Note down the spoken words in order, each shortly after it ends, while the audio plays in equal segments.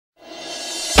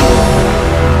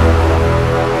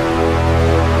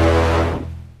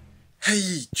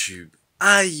YouTube,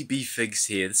 RUB Figs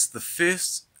here. This is the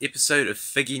first episode of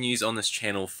Figgy News on this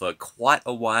channel for quite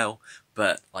a while,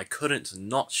 but I couldn't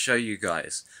not show you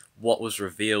guys what was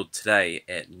revealed today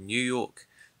at New York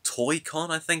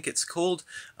Toy-Con, I think it's called.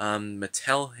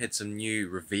 Mattel had some new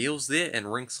reveals there,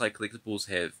 and Ringside Collectibles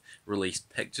have released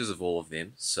pictures of all of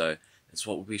them, so that's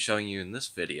what we'll be showing you in this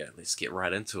video. Let's get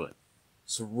right into it.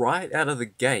 So right out of the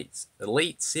gate,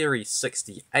 Elite Series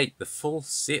 68, the full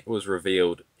set was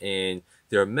revealed, and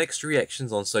there are mixed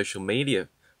reactions on social media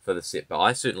for the set, but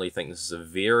I certainly think this is a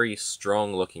very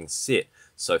strong looking set.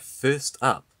 So first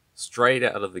up, straight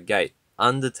out of the gate,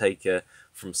 Undertaker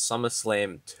from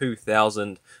SummerSlam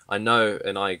 2000. I know,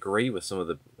 and I agree with some of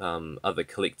the other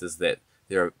collectors, that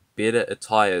there are better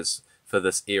attires for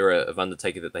this era of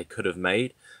Undertaker that they could have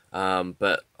made.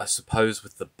 But I suppose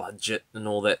with the budget and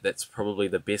all that, that's probably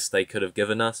the best they could have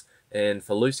given us. And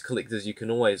for loose collectors, you can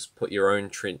always put your own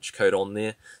trench coat on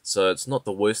there, so it's not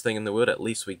the worst thing in the world. At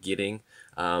least we're getting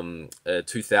a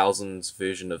 2000s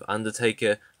version of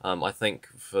Undertaker. I think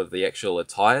for the actual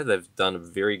attire, they've done a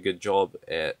very good job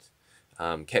at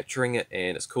capturing it,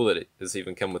 and it's cool that it has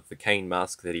even come with the Kane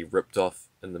mask that he ripped off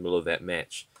in the middle of that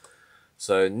match.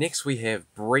 So next we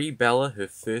have Brie Bella, her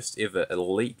first ever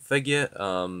Elite figure.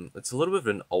 It's a little bit of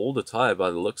an old attire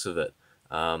by the looks of it,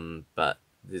 but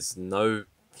there's no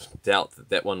doubt that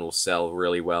that one will sell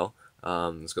really well.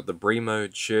 It's got the Brie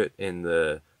mode shirt and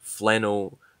the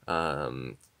flannel.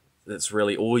 That's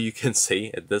really all you can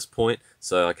see at this point,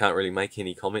 so I can't really make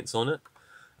any comments on it.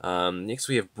 Next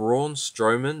we have Braun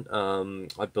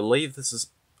Strowman. I believe this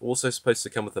is also supposed to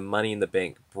come with a Money in the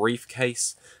Bank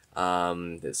briefcase.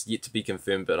 That's yet to be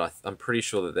confirmed, but I'm pretty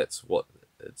sure that that's what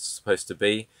it's supposed to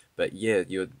be. But yeah,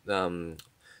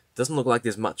 doesn't look like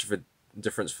there's much of a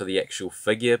difference for the actual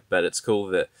figure, but it's cool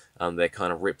that they're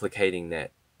kind of replicating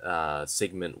that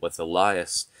segment with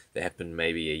Elias that happened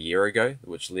maybe a year ago,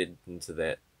 which led into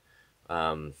that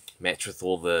match with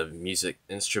all the music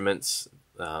instruments,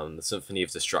 the Symphony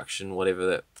of Destruction, whatever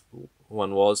that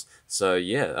one was. So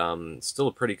yeah, still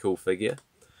a pretty cool figure.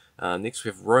 Next we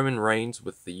have Roman Reigns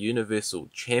with the Universal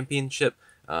Championship.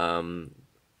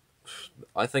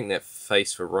 I think that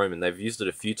face for Roman, they've used it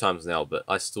a few times now, but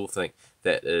I still think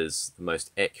that is the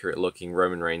most accurate looking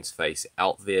Roman Reigns face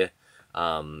out there.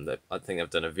 I think they've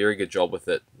done a very good job with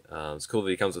it. It's cool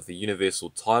that he comes with the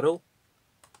Universal title.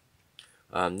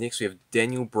 Next we have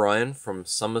Daniel Bryan from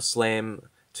SummerSlam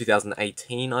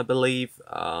 2018, I believe,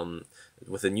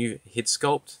 with a new head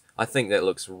sculpt. I think that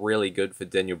looks really good for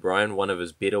Daniel Bryan, one of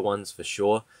his better ones for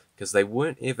sure, because they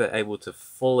weren't ever able to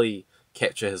fully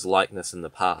capture his likeness in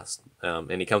the past.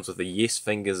 And he comes with the Yes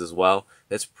fingers as well.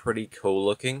 That's pretty cool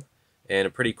looking, and a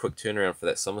pretty quick turnaround for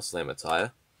that SummerSlam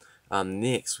attire.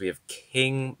 Next, we have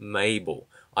King Mabel.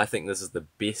 I think this is the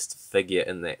best figure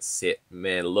in that set.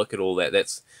 Man, look at all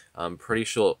that. I'm pretty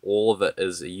sure all of it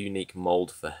is a unique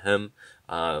mold for him.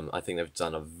 I think they've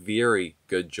done a very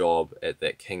good job at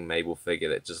that King Mabel figure.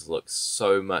 That just looks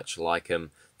so much like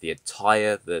him. The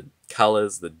attire, the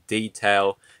colors, the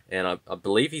detail, and I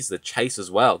believe he's the chase as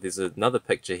well. There's another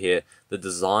picture here. The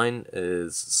design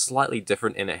is slightly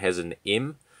different, and it has an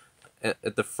M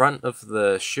at the front of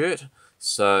the shirt.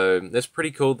 So that's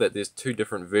pretty cool that there's two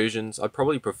different versions. I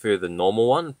probably prefer the normal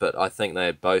one, but I think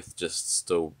they're both just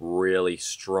still really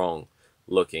strong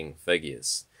looking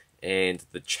figures. And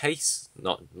the chase,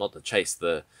 not the chase,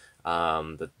 the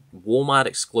Walmart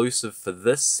exclusive for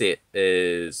this set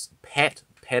is Pat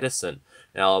Patterson.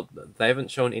 Now, they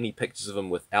haven't shown any pictures of him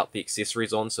without the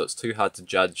accessories on, so it's too hard to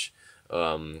judge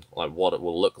like what it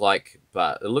will look like,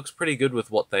 but it looks pretty good with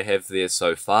what they have there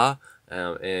so far.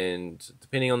 And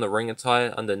depending on the ring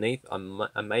attire underneath,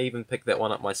 I may even pick that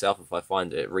one up myself if I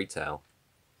find it at retail.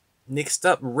 Next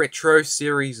up, Retro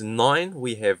Series 9,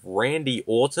 we have Randy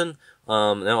Orton.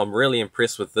 Now I'm really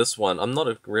impressed with this one. I'm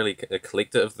not really a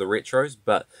collector of the retros,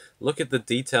 but look at the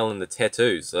detail in the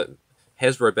tattoos.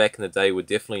 Hasbro back in the day would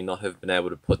definitely not have been able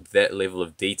to put that level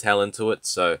of detail into it,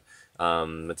 so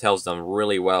Mattel's done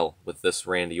really well with this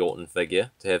Randy Orton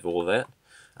figure to have all that.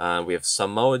 We have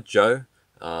Samoa Joe.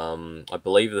 I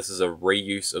believe this is a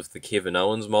reuse of the Kevin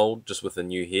Owens mold, just with a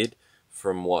new head,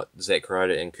 from what Zack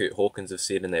Ryder and Kurt Hawkins have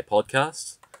said in their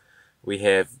podcast. We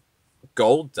have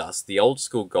Goldust, the old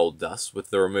school Goldust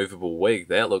with the removable wig.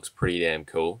 That looks pretty damn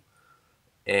cool.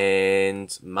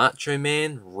 And Macho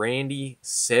Man Randy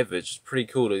Savage. It's pretty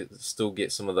cool to still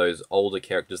get some of those older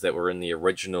characters that were in the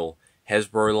original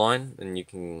Hasbro line, and you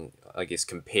can, I guess,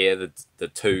 compare the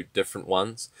two different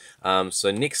ones.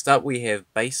 So next up we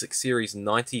have Basic Series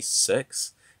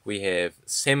 96. We have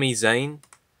Sami Zayn.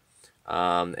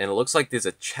 And it looks like there's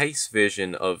a chase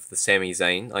version of the Sami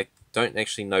Zayn. I don't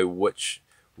actually know which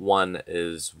one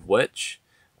is which.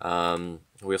 We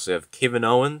also have Kevin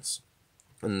Owens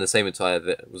in the same attire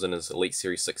that was in his Elite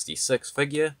Series 66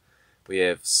 figure. We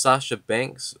have Sasha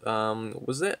Banks.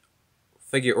 Was that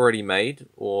figure already made,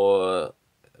 or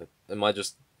am I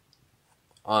just...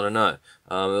 I don't know.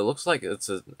 It looks like it's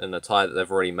an attire that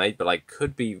they've already made, but I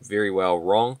could be very well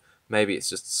wrong. Maybe it's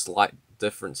just slight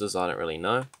differences, I don't really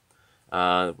know.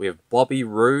 We have Bobby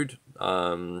Roode.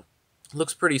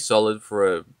 Looks pretty solid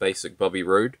for a basic Bobby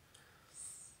Roode.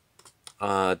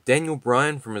 Daniel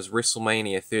Bryan from his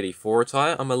WrestleMania 34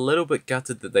 attire. I'm a little bit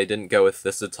gutted that they didn't go with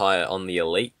this attire on the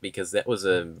Elite, because that was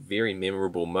a very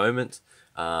memorable moment.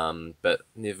 But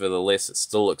nevertheless, it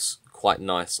still looks quite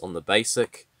nice on the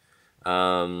basic.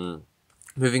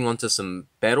 Moving on to some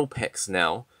battle packs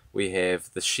now. We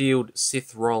have The Shield,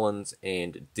 Seth Rollins,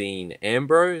 and Dean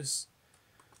Ambrose.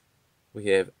 We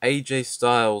have AJ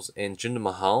Styles and Jinder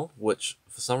Mahal, which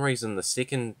for some reason the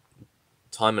second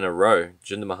time in a row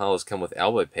Jinder Mahal has come with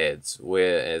elbow pads,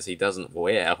 whereas he doesn't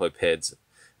wear elbow pads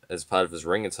as part of his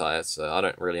ring attire, so I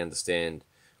don't really understand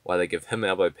why they give him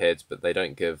elbow pads but they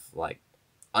don't give, like,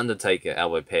 Undertaker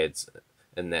elbow pads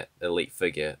in that Elite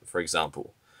figure, for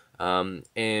example.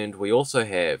 And we also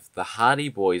have the Hardy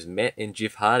Boys, Matt and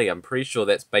Jeff Hardy. I'm pretty sure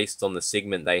that's based on the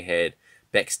segment they had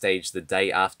backstage the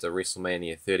day after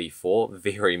WrestleMania 34.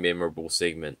 Very memorable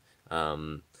segment. Yeah,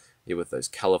 with those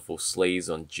colourful sleeves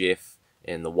on Jeff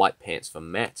and the white pants for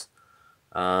Matt.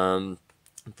 The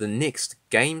next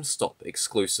GameStop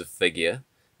exclusive figure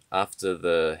after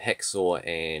the Hacksaw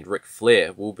and Ric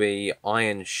Flair will be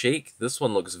Iron Sheik. This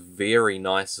one looks very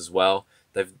nice as well.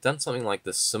 They've done something like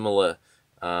this similar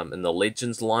in the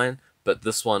Legends line, but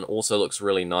this one also looks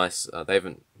really nice. They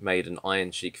haven't made an Iron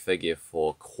Sheik figure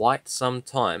for quite some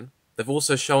time. They've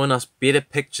also shown us better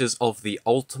pictures of the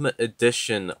Ultimate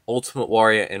Edition Ultimate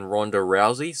Warrior and Ronda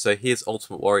Rousey. So here's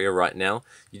Ultimate Warrior right now.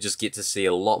 You just get to see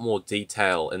a lot more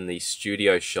detail in these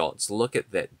studio shots. Look at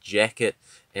that jacket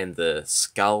and the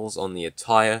skulls on the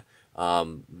attire.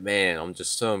 Man, I'm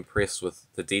just so impressed with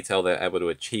the detail they're able to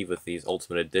achieve with these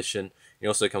Ultimate Edition. It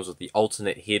also comes with the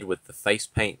alternate head with the face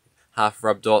paint half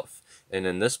rubbed off. And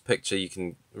in this picture, you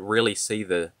can really see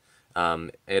the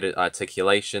added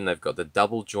articulation. They've got the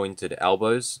double jointed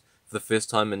elbows for the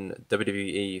first time in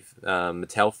WWE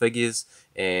Mattel figures.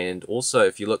 And also,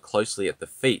 if you look closely at the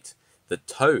feet, the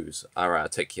toes are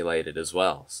articulated as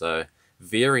well. So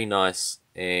very nice.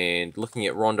 And looking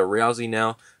at Ronda Rousey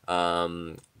now,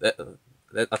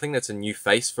 I think that's a new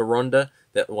face for Ronda.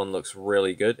 That one looks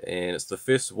really good, and it's the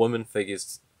first woman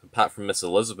figures, apart from Miss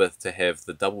Elizabeth, to have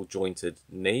the double jointed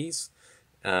knees,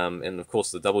 and of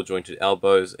course the double jointed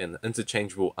elbows and the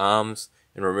interchangeable arms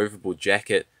and removable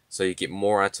jacket, so you get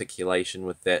more articulation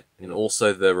with that, and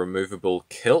also the removable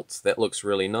kilt. That looks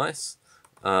really nice.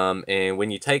 And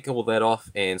when you take all that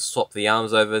off and swap the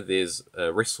arms over, there's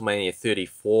a WrestleMania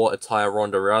 34 attire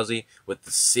Ronda Rousey with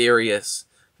the serious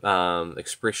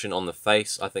expression on the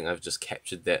face. I think I've just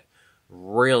captured that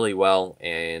really well,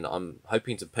 and I'm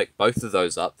hoping to pick both of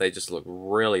those up. They just look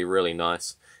really, really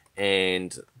nice.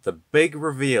 And the big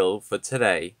reveal for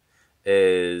today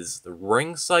is the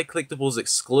Ringside Collectibles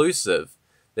exclusive.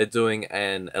 They're doing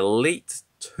an Elite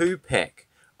 2-pack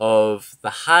of the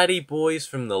Hardy Boys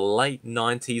from the late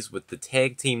 90s with the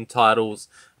tag team titles.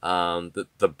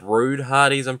 The Brood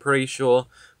Hardys, I'm pretty sure.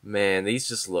 Man, these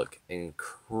just look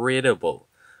incredible.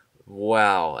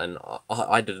 Wow, and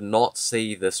I did not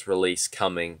see this release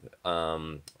coming.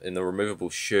 In the removable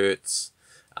shirts,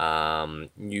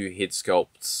 new head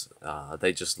sculpts,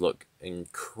 they just look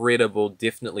incredible.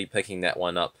 Definitely picking that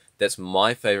one up. That's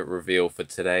my favorite reveal for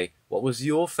today. What was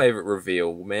your favorite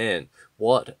reveal? Man,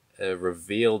 what a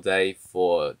reveal day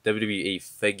for WWE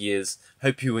figures.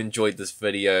 Hope you enjoyed this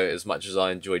video as much as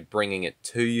I enjoyed bringing it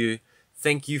to you.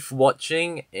 Thank you for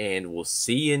watching, and we'll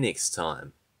see you next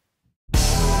time.